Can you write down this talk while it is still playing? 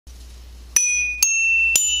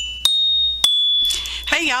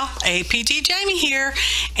Hey y'all, APG Jamie here,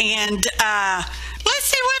 and let's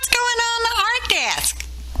see what's going on the art desk.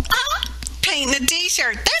 Painting a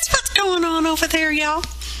t-shirt. That's what's going on over there, y'all.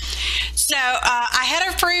 So I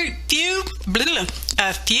had a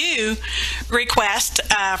few requests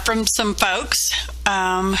from some folks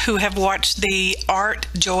who have watched the Art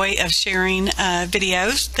Joy of Sharing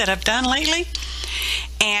videos that I've done lately,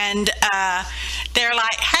 and they're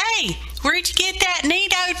like, hey, where'd you get that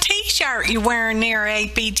neato t-shirt you're wearing there,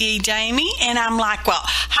 APG Jamie? And I'm like, well,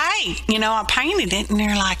 hey, I painted it. And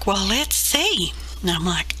they're like, well, let's see. And I'm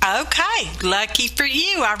like, okay, lucky for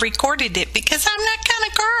you, I recorded it, because I'm that kind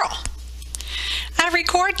of girl. I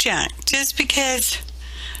record junk just because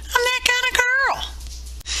I'm that kind of girl.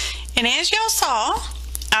 And as y'all saw,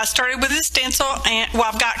 I started with a stencil, and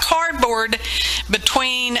I've got cardboard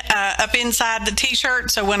between up inside the t-shirt,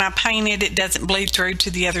 so when I paint it, it doesn't bleed through to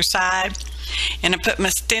the other side. And I put my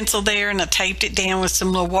stencil there, and I taped it down with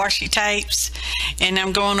some little washi tapes, and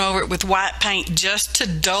I'm going over it with white paint just to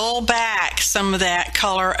dull back some of that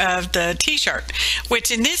color of the t-shirt,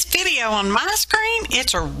 which in this video on my screen,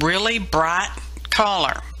 it's a really bright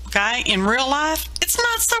color. Okay, in real life, it's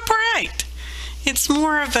not so bright. It's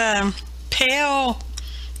more of a pale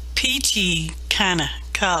peachy kind of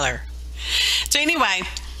color. So anyway,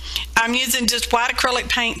 I'm using just white acrylic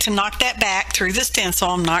paint to knock that back through the stencil.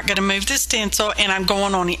 I'm not going to move the stencil, and I'm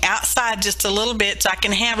going on the outside just a little bit so I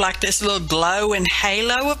can have like this little glow and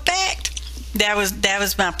halo effect. That was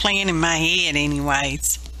my plan in my head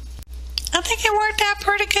anyways. I think it worked out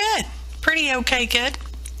pretty good. Pretty okay good.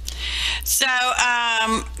 So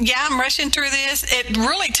yeah, I'm rushing through this. It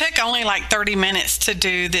really took only like 30 minutes to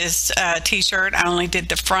do this t-shirt. I only did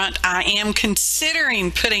the front. I am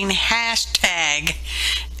considering putting hashtag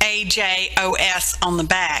AJOS on the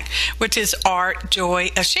back, which is Art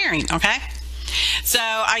Joy of Sharing. Okay, so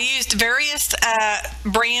I used various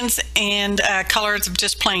brands and colors of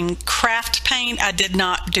just plain craft paint. I did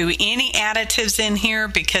not do any additives in here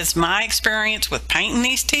because my experience with painting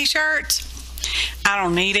these t-shirts, I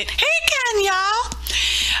don't need it. Hey again,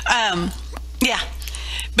 y'all. Yeah,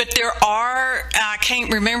 but there are, I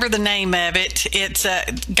can't remember the name of it. It's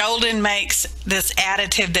Golden makes this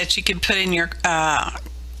additive that you can put in your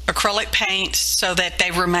acrylic paint so that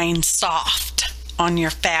they remain soft on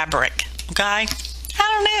your fabric. Okay, I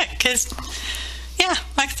don't know, because yeah,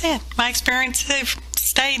 like I said, my experience, they've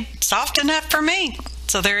stayed soft enough for me.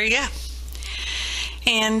 So there you go.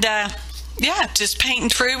 And yeah, just painting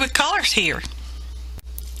through with colors here.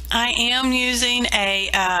 I am using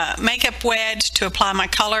a makeup wedge to apply my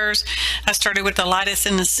colors. I started with the lightest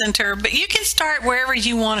in the center, but you can start wherever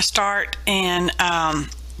you want to start and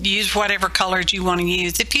use whatever colors you want to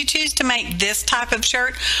use. If you choose to make this type of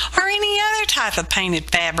shirt or any other type of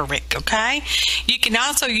painted fabric, okay? You can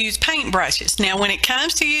also use paint brushes. Now, when it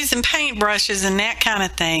comes to using paint brushes and that kind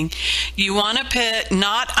of thing, you want to put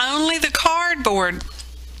not only the cardboard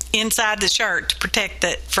inside the shirt to protect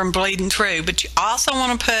it from bleeding through, but you also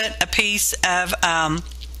want to put a piece of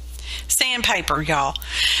sandpaper, y'all.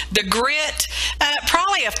 The grit,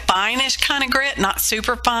 probably a fine-ish kind of grit, not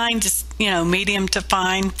super fine, just medium to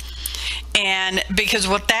fine. And because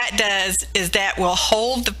what that does is that will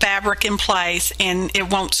hold the fabric in place and it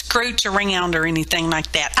won't scrooch around or anything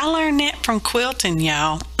like that. I learned that from quilting,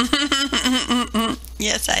 y'all.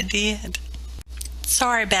 Yes, I did.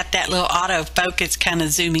 Sorry about that little autofocus kind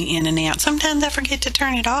of zooming in and out. Sometimes I forget to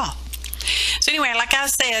turn it off. So anyway, like I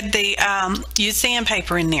said, use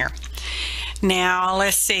sandpaper in there. Now,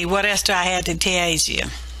 let's see. What else do I have to tell you?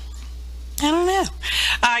 I don't know.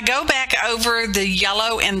 I go back over the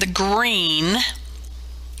yellow and the green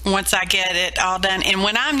once I get it all done. And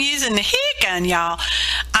when I'm using the heat gun, y'all,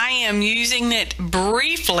 I am using it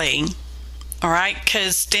briefly. All right,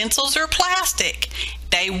 because stencils are plastic.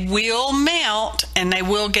 They will melt and they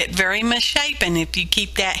will get very misshapen if you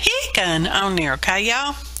keep that heat gun on there, okay,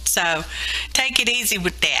 y'all? So take it easy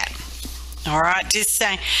with that. All right, just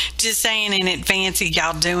saying in advance of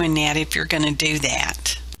y'all doing that if you're going to do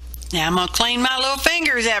that. Now I'm going to clean my little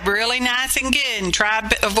fingers up really nice and good and try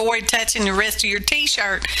to avoid touching the rest of your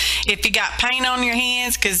t-shirt if you got paint on your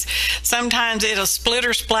hands, because sometimes it'll split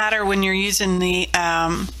or splatter when you're using the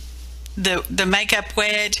makeup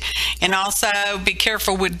wedge. And also be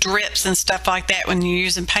careful with drips and stuff like that when you're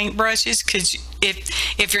using paint brushes, because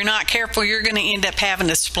if you're not careful, you're going to end up having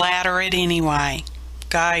to splatter it anyway,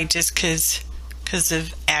 okay, just because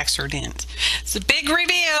of accidents. It's a big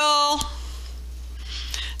reveal.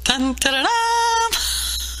 Dun, dun, dun, dun.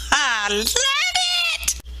 I love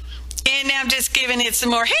it. And now I'm just giving it some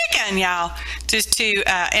more heat gun, y'all, just to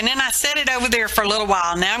and then I set it over there for a little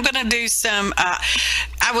while. Now I'm going to do some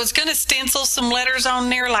I I was going to stencil some letters on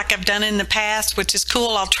there like I've done in the past, which is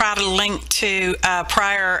cool. I'll try to link to a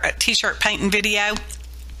prior t-shirt painting video.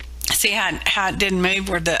 See how it didn't move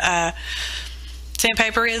where the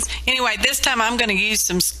sandpaper is. Anyway, this time I'm going to use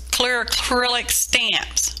some clear acrylic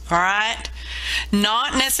stamps. All right,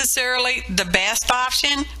 not necessarily the best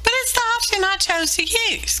option, but it's the option I chose to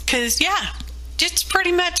use because, yeah, just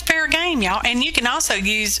pretty much fair game, y'all. And you can also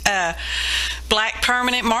use black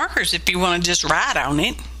permanent markers if you want to just write on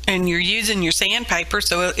it. And you're using your sandpaper,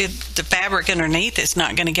 so the fabric underneath is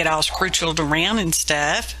not going to get all scrutched around and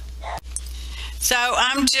stuff. So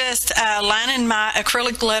I'm just lining my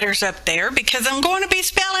acrylic letters up there because I'm going to be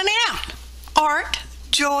spelling out art,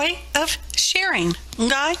 joy of sharing,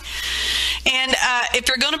 okay? And if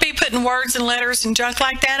you're going to be putting words and letters and junk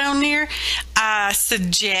like that on there, I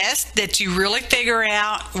suggest that you really figure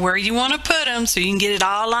out where you want to put them so you can get it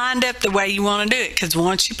all lined up the way you want to do it. Because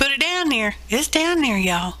once you put it down there, it's down there,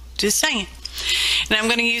 y'all. Just saying. And I'm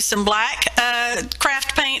going to use some black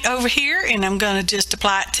craft paint over here, and I'm going to just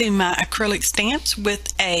apply it to my acrylic stamps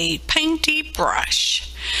with a painty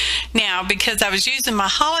brush. Now, because I was using my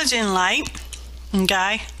halogen light,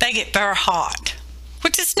 okay, they get very hot,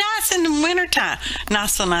 which is nice in the wintertime,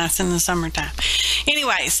 not so nice in the summertime.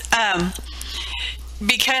 Anyways,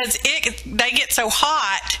 because they get so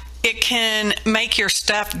hot, it can make your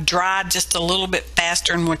stuff dry just a little bit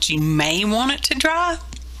faster than what you may want it to dry.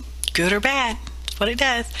 Good or bad, that's what it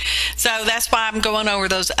does. So that's why I'm going over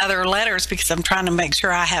those other letters, because I'm trying to make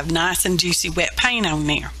sure I have nice and juicy wet paint on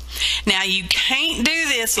there. Now, you can't do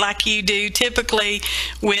this like you do typically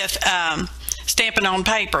with stamping on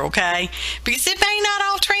paper, okay? Because it may not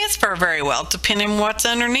all transfer very well, depending on what's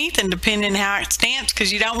underneath and depending how it stamps,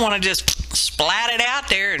 because you don't want to just splat it out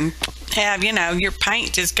there and have, you know, your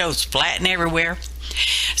paint just goes splatting everywhere.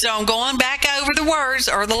 So I'm going back over the words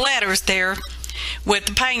or the letters there with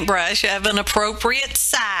the paintbrush of an appropriate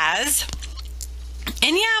size.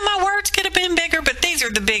 And yeah, my words could have been bigger, but these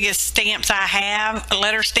are the biggest stamps I have,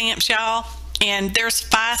 letter stamps, y'all. And they're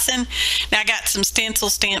sufficing. Now I got some stencil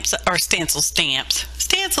stamps, or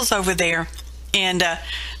stencils over there. And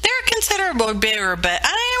they're considerably bigger, but like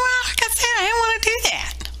I said, I didn't want to do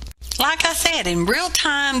that. Like I said, in real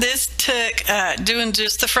time, this took, doing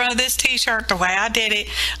just the front of this t-shirt, the way I did it,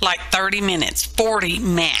 like 30 minutes, 40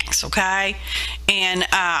 max, okay? And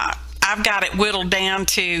I've got it whittled down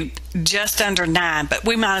to just under 9, but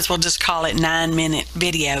we might as well just call it 9-minute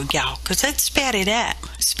video, y'all, because that sped it up.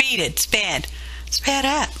 Sped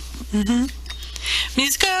up.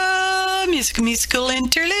 Musical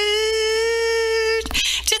interlude.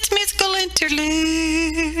 Just a musical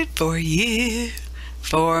interlude for you.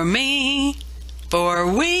 For me, for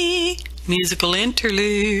we, musical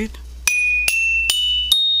interlude.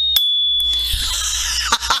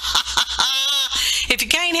 If you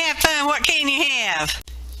can't have fun, what can you have?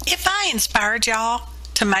 If I inspired y'all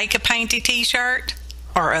to make a painty t-shirt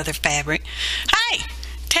or other fabric, hey,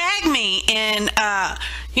 tag me and,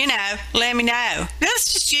 you know, let me know.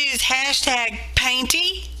 Let's just use hashtag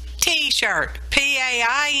painty t-shirt,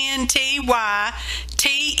 PAINTYTEESHIRT.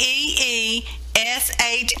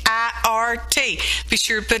 Be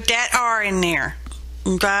sure to put that R in there.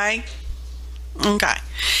 Okay? Okay.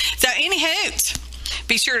 So, anywho,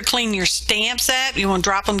 be sure to clean your stamps up. You want to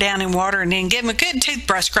drop them down in water and then give them a good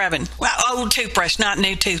toothbrush scrubbing. Well, old toothbrush, not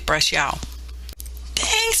new toothbrush, y'all.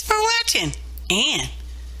 Thanks for watching. And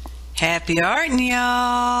happy arting,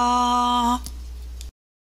 y'all.